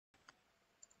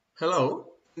Hello,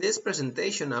 in this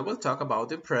presentation I will talk about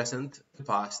the present, the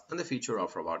past, and the future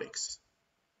of robotics.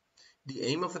 The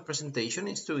aim of the presentation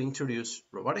is to introduce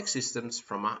robotic systems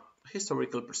from a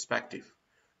historical perspective,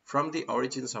 from the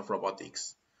origins of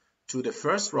robotics to the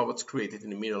first robots created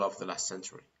in the middle of the last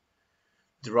century,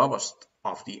 the robots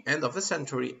of the end of the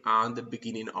century and the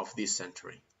beginning of this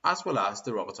century, as well as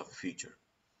the robots of the future.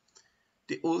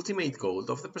 The ultimate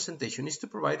goal of the presentation is to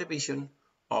provide a vision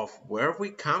of where we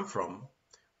come from,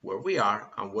 where we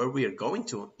are, and where we are going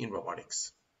to in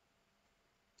robotics.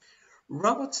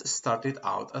 Robots started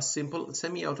out as simple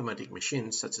semi-automatic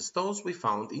machines such as those we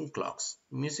found in clocks,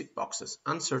 music boxes,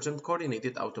 and certain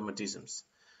coordinated automatisms.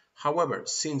 However,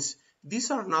 since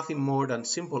these are nothing more than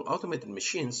simple automated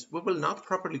machines, we will not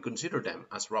properly consider them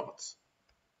as robots.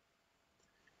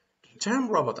 The term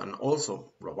robot and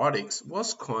also robotics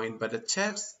was coined by the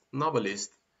Czech novelist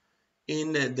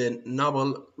in the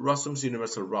novel Rossum's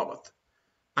Universal Robot,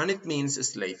 and it means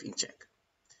slave in Czech.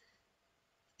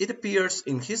 It appears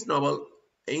in his novel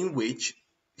in which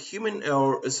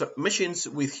machines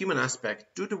with human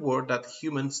aspect do the work that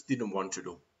humans didn't want to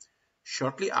do.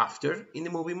 Shortly after, in the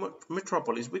movie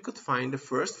Metropolis, we could find the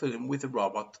first film with a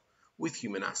robot with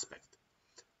human aspect.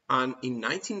 And in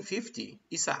 1950,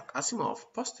 Isaac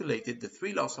Asimov postulated the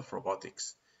three laws of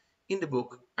robotics in the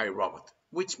book I, Robot,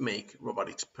 which make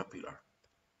robotics popular.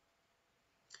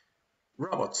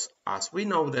 Robots, as we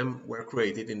know them, were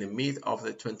created in the mid of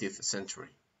the 20th century.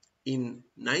 In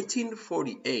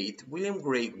 1948, William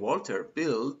Gray Walter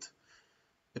built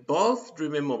a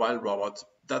ball-driven mobile robot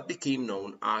that became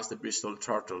known as the Bristol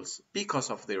Turtles because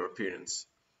of their appearance.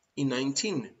 In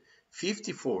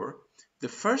 1954, the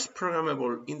first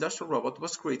programmable industrial robot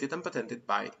was created and patented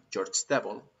by George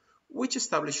Devil, which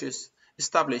established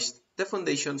the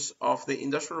foundations of the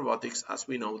industrial robotics as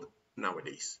we know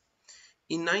nowadays.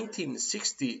 In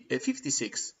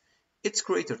 1956, its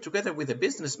creator, together with a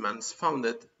businessman,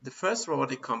 founded the first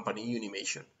robotic company,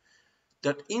 Unimation,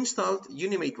 that installed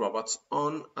Unimate robots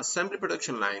on assembly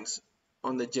production lines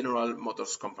on the General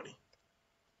Motors company.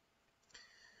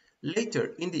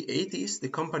 Later, in the 80s, the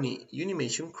company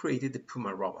Unimation created the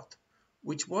Puma robot,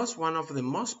 which was one of the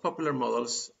most popular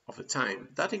models of the time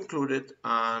that included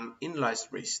an in-line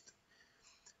wrist.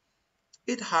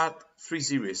 It had three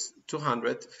series,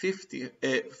 200,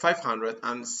 500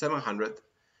 and 700,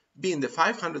 being the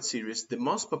 500 series the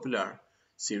most popular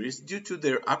series due to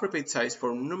their appropriate size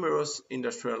for numerous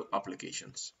industrial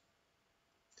applications.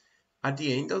 At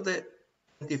the end of the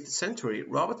 20th century,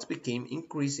 robots became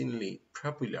increasingly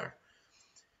popular.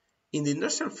 In the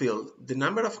industrial field, the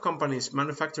number of companies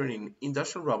manufacturing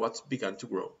industrial robots began to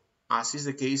grow, as is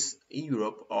the case in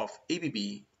Europe of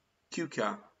ABB,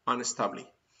 Kuka, and Stabile,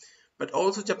 but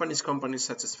also Japanese companies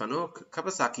such as Fanuc,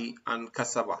 Kawasaki, and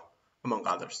Kasawa, among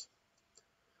others.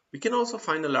 We can also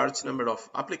find a large number of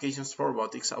applications for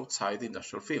robotics outside the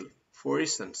industrial field. For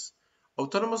instance,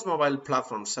 autonomous mobile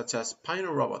platforms such as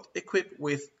Pioneer Robot equipped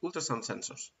with ultrasound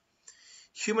sensors,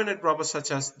 humanoid robots such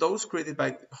as those created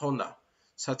by Honda,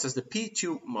 such as the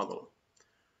P2 model,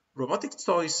 robotic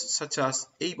toys such as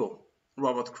Avo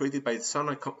robot created by the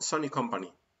Sony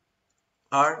company,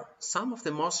 are some of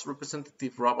the most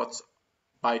representative robots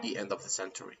by the end of the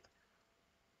century.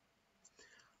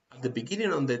 At the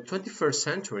beginning of the 21st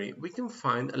century, we can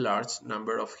find a large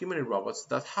number of humanoid robots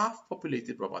that have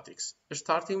populated robotics,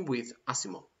 starting with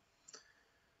Asimov,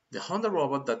 the Honda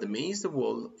robot that amazed the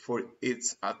world for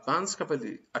its advanced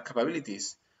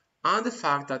capabilities and the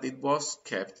fact that it was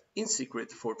kept in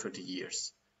secret for 20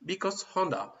 years, because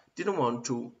Honda didn't want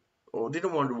the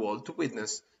world to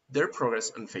witness their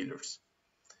progress and failures.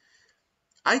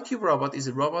 i-cub robot is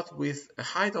a robot with a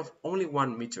height of only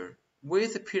 1 meter,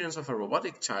 with the appearance of a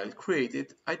robotic child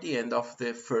created at the end of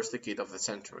the first decade of the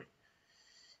century.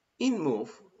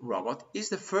 in-move robot is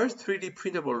the first 3D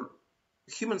printable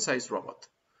human-sized robot.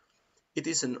 It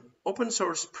is an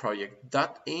open-source project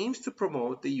that aims to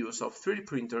promote the use of 3D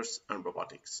printers and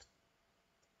robotics.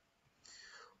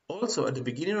 Also, at the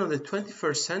beginning of the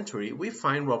 21st century, we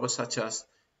find robots such as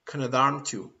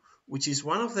Canadarm2, which is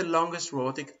one of the longest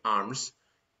robotic arms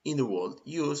in the world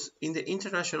used in the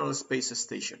International Space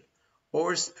Station,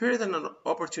 or Spirit and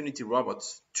Opportunity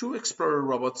robots, two explorer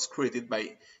robots created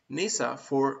by NASA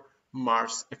for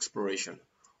Mars exploration,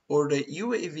 or the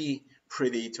UAV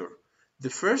Predator, the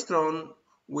first drone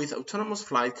with autonomous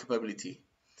flight capability,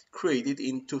 created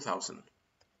in 2000.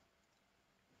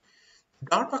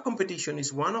 DARPA competition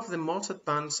is one of the most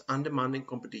advanced and demanding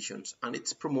competitions, and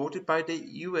it's promoted by the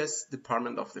US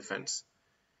Department of Defense.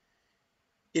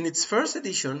 In its first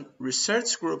edition,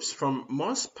 research groups from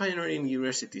most pioneering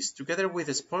universities, together with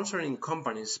sponsoring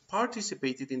companies,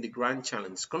 participated in the Grand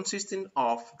Challenge, consisting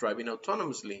of driving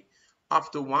autonomously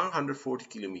up to 140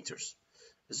 kilometers.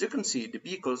 As you can see, the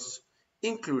vehicles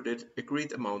included a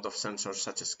great amount of sensors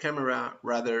such as camera,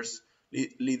 radars,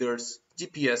 lidars,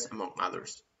 GPS, among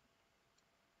others.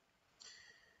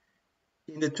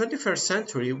 In the 21st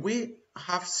century, we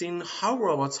have seen how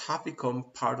robots have become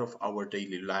part of our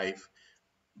daily life,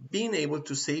 being able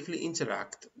to safely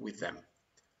interact with them,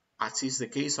 as is the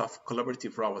case of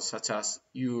collaborative robots such as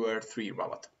UR3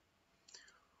 robot.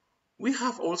 We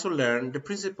have also learned the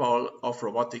principle of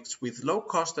robotics with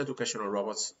low-cost educational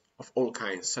robots of all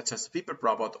kinds, such as Pipet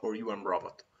robot or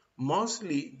robot,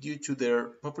 mostly due to their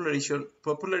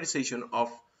popularization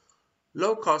of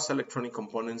low-cost electronic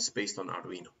components based on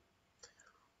Arduino.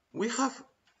 We have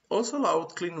also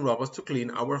allowed clean robots to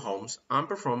clean our homes and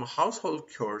perform household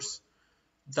chores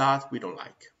that we don't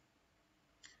like.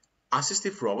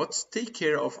 Assistive robots take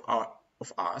care of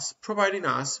us, providing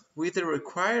us with the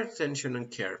required attention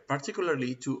and care,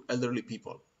 particularly to elderly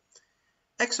people.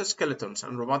 Exoskeletons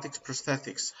and robotics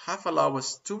prosthetics have allowed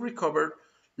us to recover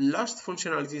lost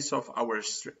functionalities of our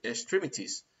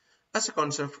extremities as a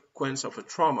consequence of a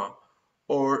trauma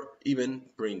or even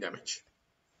brain damage.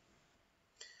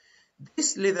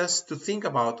 This leads us to think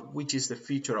about which is the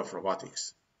future of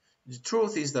robotics. The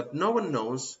truth is that no one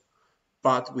knows,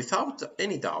 but without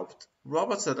any doubt,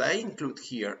 robots that I include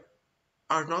here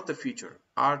are not the future,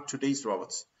 are today's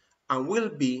robots, and will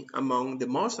be among the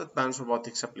most advanced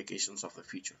robotics applications of the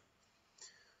future.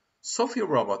 Sophia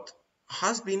Robot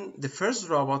has been the first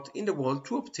robot in the world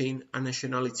to obtain a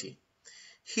nationality.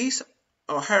 His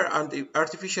or her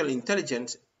artificial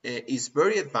intelligence is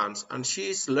very advanced, and she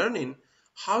is learning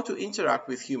how to interact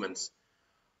with humans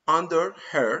under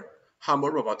her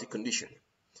humble robotic condition.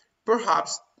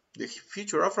 Perhaps the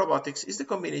future of robotics is the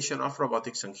combination of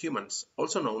robotics and humans,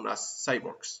 also known as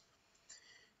cyborgs.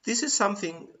 This is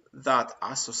something that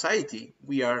as society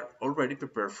we are already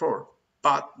prepared for,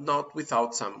 but not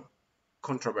without some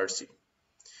controversy.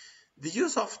 The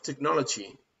use of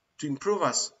technology to improve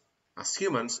us as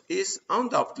humans is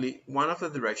undoubtedly one of the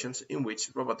directions in which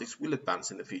robotics will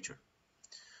advance in the future.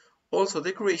 Also,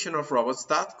 the creation of robots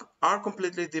that are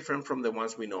completely different from the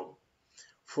ones we know.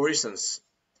 For instance,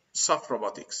 soft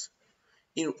robotics.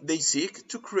 They seek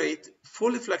to create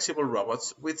fully flexible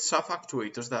robots with soft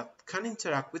actuators that can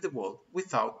interact with the world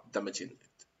without damaging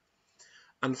it.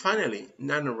 And finally,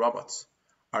 nanorobots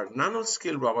are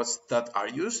nanoscale robots that are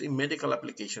used in medical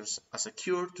applications as a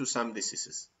cure to some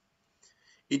diseases.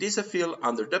 It is a field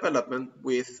under development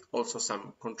with also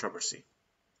some controversy.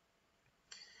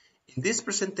 In this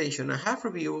presentation, I have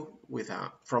reviewed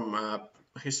from a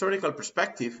historical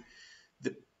perspective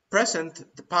the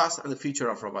present, the past, and the future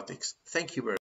of robotics. Thank you very much.